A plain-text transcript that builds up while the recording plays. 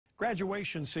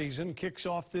Graduation season kicks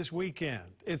off this weekend.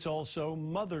 It's also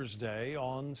Mother's Day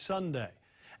on Sunday.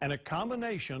 And a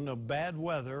combination of bad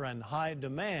weather and high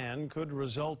demand could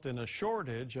result in a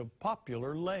shortage of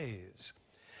popular leis.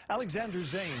 Alexander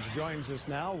Zanes joins us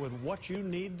now with what you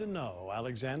need to know.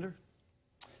 Alexander?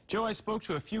 Joe, I spoke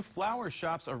to a few flower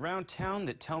shops around town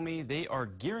that tell me they are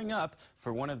gearing up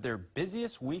for one of their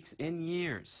busiest weeks in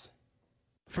years.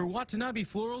 For Watanabe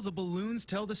Floral, the balloons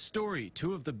tell the story.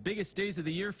 Two of the biggest days of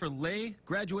the year for lei,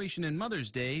 graduation and Mother's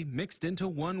Day, mixed into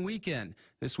one weekend.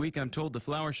 This week, I'm told the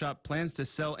flower shop plans to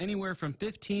sell anywhere from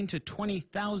 15 to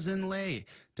 20,000 lei.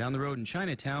 Down the road in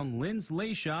Chinatown, Lynn's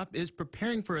Lei Shop is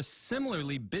preparing for a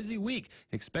similarly busy week,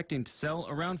 expecting to sell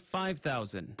around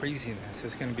 5,000. Craziness.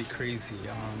 It's going to be crazy.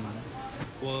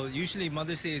 Well, usually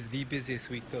Mother's Day is the busiest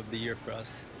week of the year for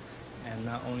us. And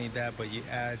not only that, but you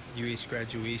add UH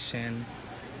graduation.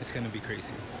 It's going to be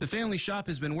crazy. The family shop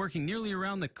has been working nearly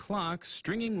around the clock,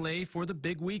 stringing lei for the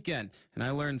big weekend. And I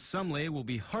learned some lei will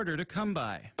be harder to come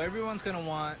by. Everyone's going to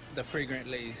want the fragrant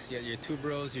leis. You got your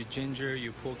tuberose, your ginger,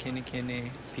 your pokene,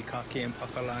 pikake, and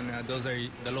pakalana. Those are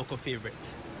the local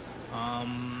favorites.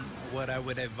 What I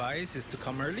would advise is to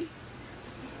come early.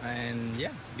 And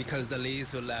yeah, because the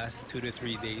leis will last 2 to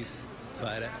 3 days. So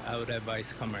I would advise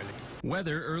to come early.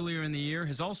 Weather earlier in the year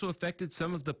has also affected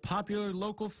some of the popular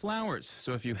local flowers.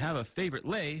 So if you have a favorite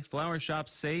lei, flower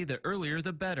shops say the earlier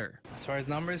the better. As far as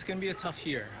numbers, it's going to be a tough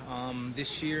year.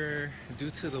 This year,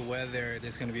 due to the weather,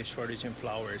 there's going to be a shortage in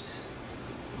flowers.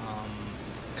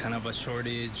 Kind of a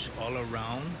shortage all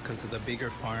around because of the bigger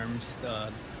farms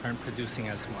aren't producing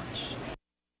as much.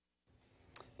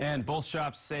 And both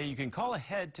shops say you can call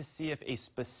ahead to see if a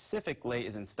specific lei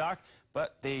is in stock,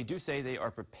 but they do say they are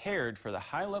prepared for the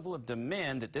high level of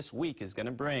demand that this week is going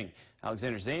to bring.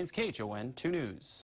 Alexander Zanes, KHON 2 News.